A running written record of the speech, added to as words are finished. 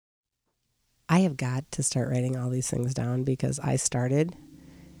I have got to start writing all these things down because I started,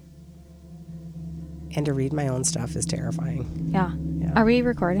 and to read my own stuff is terrifying. Yeah. Are we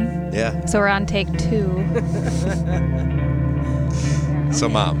recording? Yeah. So we're on take 2. So,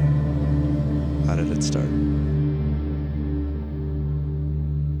 Mom, how did it start?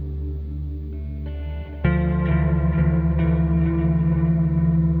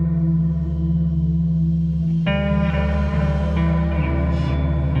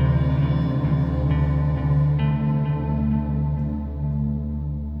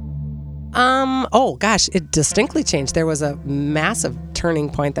 Oh gosh, it distinctly changed. There was a massive turning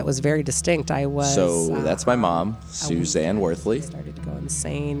point that was very distinct. That's my mom, Suzanne Worthley. I started to go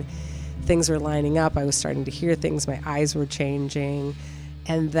insane. Things were lining up. I was starting to hear things. My eyes were changing.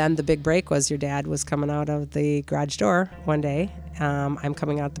 And then the big break was your dad was coming out of the garage door one day. I'm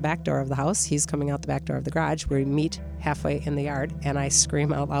coming out the back door of the house. He's coming out the back door of the garage. We meet halfway in the yard, and I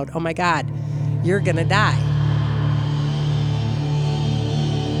scream out loud, "Oh my God, you're going to die."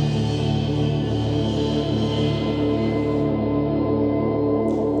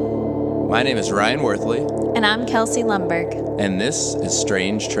 My name is Ryan Worthley. And I'm Kelsey Lumberg. And this is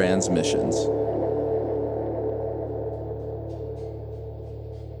Strange Transmissions.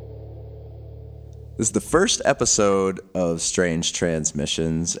 This is the first episode of Strange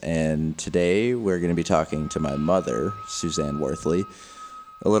Transmissions, and today we're going to be talking to my mother, Suzanne Worthley,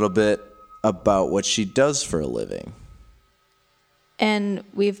 a little bit about what she does for a living. And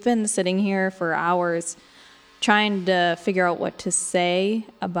we've been sitting here for hours trying to figure out what to say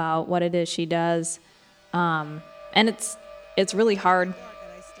about what it is she does. And it's really hard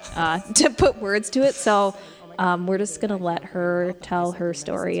to put words to it. So we're just going to let her tell her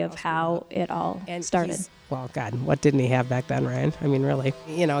story of how it all started. Well, God, what didn't he have back then, Ryan? I mean, really.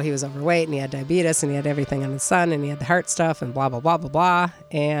 You know, he was overweight, and he had diabetes, and he had everything on his son, and he had the heart stuff, and blah, blah, blah, blah, blah.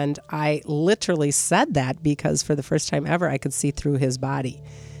 And I literally said that because for the first time ever, I could see through his body.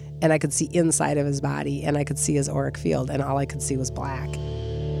 And I could see inside of his body, and I could see his auric field, and all I could see was black.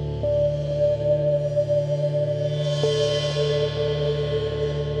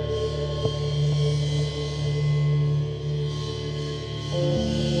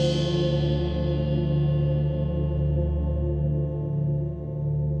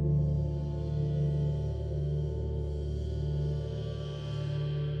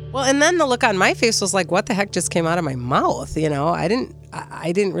 Well, and then the look on my face was like, what the heck just came out of my mouth? You know, I didn't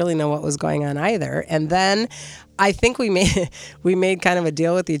really know what was going on either. And then I think we made kind of a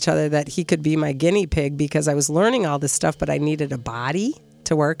deal with each other that he could be my guinea pig because I was learning all this stuff, but I needed a body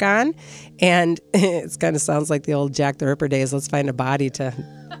to work on. And it kind of sounds like the old Jack the Ripper days. Let's find a body to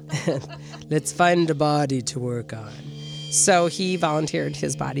work on. So he volunteered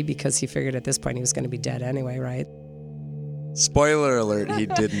his body because he figured at this point he was going to be dead anyway, right? Spoiler alert, he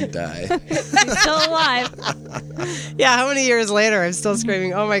didn't die. He's still alive. Yeah, how many years later I'm still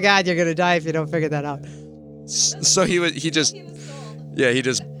screaming, "Oh my God, you're going to die if you don't figure that out." So he just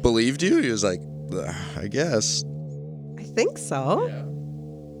believed you? He was like, I guess. I think so. Yeah.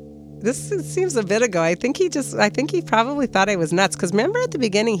 This seems a bit ago. I think he probably thought I was nuts because remember at the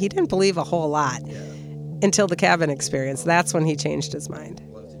beginning he didn't believe a whole lot until the cabin experience. That's when he changed his mind.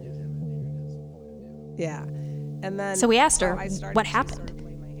 Yeah. And then, so we asked her, what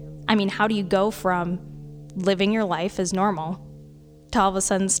happened? I mean, how do you go from living your life as normal to all of a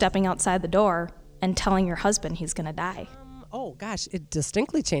sudden stepping outside the door and telling your husband he's going to die? Oh, gosh, it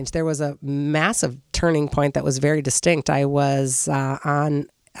distinctly changed. There was a massive turning point that was very distinct. I was on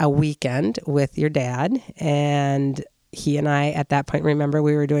a weekend with your dad, and he and I, at that point, remember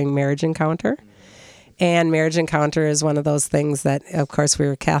we were doing Marriage Encounter. And Marriage Encounter is one of those things that, of course, we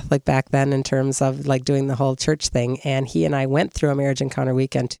were Catholic back then in terms of like doing the whole church thing. And he and I went through a Marriage Encounter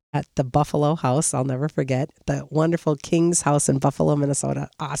weekend at the Buffalo House. I'll never forget the wonderful King's House in Buffalo, Minnesota.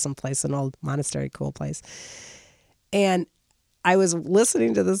 Awesome place, an old monastery, cool place. And I was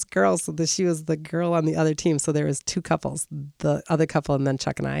listening to this girl, so she was the girl on the other team. So there was 2 couples, the other couple and then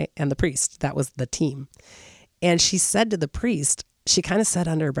Chuck and I and the priest. That was the team. And she said to the priest, she kind of said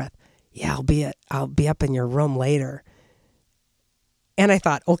under her breath, "Yeah, I'll be up in your room later." And I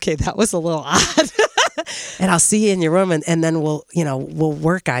thought, okay, that was a little odd. "And I'll see you in your room and then we'll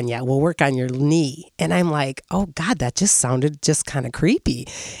work on you. We'll work on your knee." And I'm like, oh God, that just sounded just kind of creepy.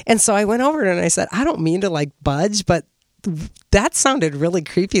 And so I went over and I said, "I don't mean to like budge, but that sounded really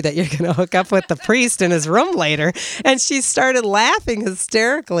creepy that you're going to hook up with the priest in his room later." And she started laughing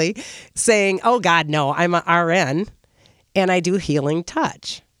hysterically saying, "Oh God, no, I'm an RN and I do healing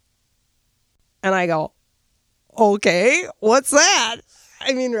touch." And I go, "Okay, what's that?"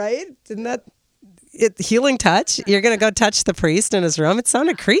 I mean, right? Didn't that healing touch? You're going to go touch the priest in his room? It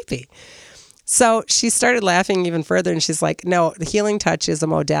sounded creepy. So she started laughing even further, and she's like, no, the healing touch is a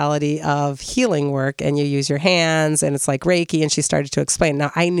modality of healing work, and you use your hands, and it's like Reiki, and she started to explain.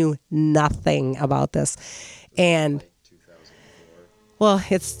 Now, I knew nothing about this. And, well,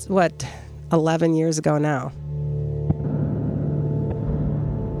 it's, 11 years ago now.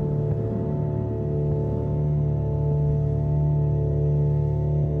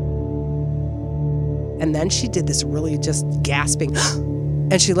 And then she did this really just gasping.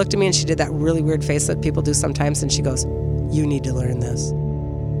 And she looked at me and she did that really weird face that people do sometimes. And she goes, you need to learn this.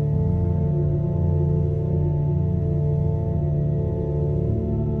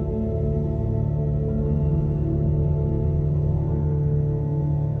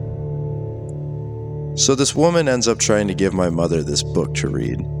 So this woman ends up trying to give my mother this book to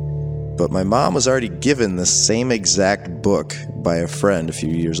read. But my mom was already given the same exact book by a friend a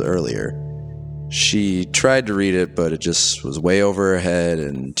few years earlier. She tried to read it, but it just was way over her head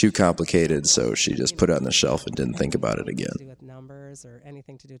and too complicated, so she just put it on the shelf and didn't think about it again. To do with numbers or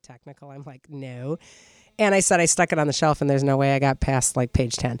anything to do technical, I'm like, no. And I said I stuck it on the shelf, and there's no way I got past like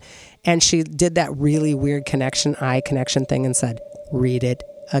page 10. And she did that really weird eye connection thing and said, read it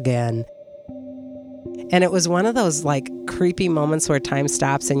again. And it was one of those like creepy moments where time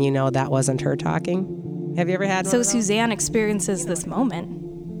stops and you know that wasn't her talking. Have you ever had one? So Suzanne experiences this moment,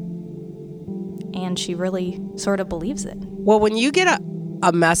 and she really sort of believes it. Well, when you get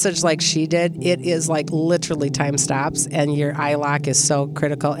a message like she did, it is like literally time stops, and your eye lock is so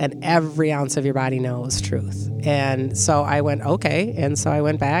critical, and every ounce of your body knows truth. And so I went, okay. And so I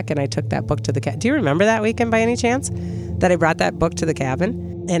went back and I took that book to the cabin. Do you remember that weekend by any chance that I brought that book to the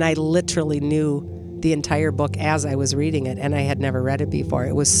cabin? And I literally knew the entire book as I was reading it, and I had never read it before.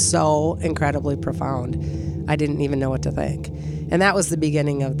 It was so incredibly profound. I didn't even know what to think. And that was the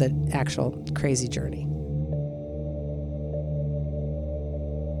beginning of the actual crazy journey.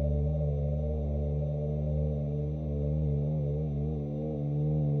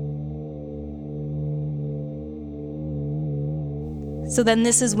 So then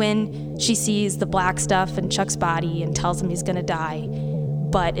this is when she sees the black stuff in Chuck's body and tells him he's going to die.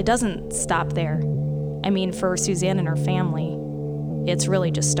 But it doesn't stop there. I mean, for Suzanne and her family, it's really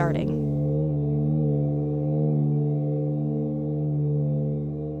just starting.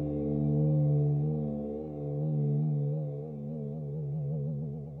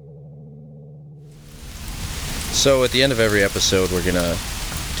 So at the end of every episode, we're going to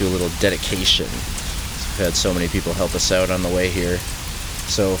do a little dedication. We've had so many people help us out on the way here.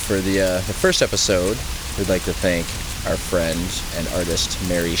 So for the first episode, we'd like to thank our friend and artist,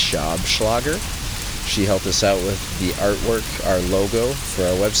 Mary Schaubschlager. She helped us out with the artwork, our logo for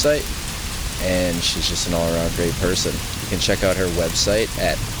our website, and she's just an all-around great person. You can check out her website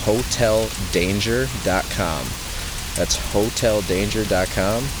at hoteldanger.com. That's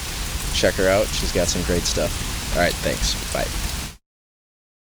hoteldanger.com. Check her out. She's got some great stuff. All right, thanks. Bye.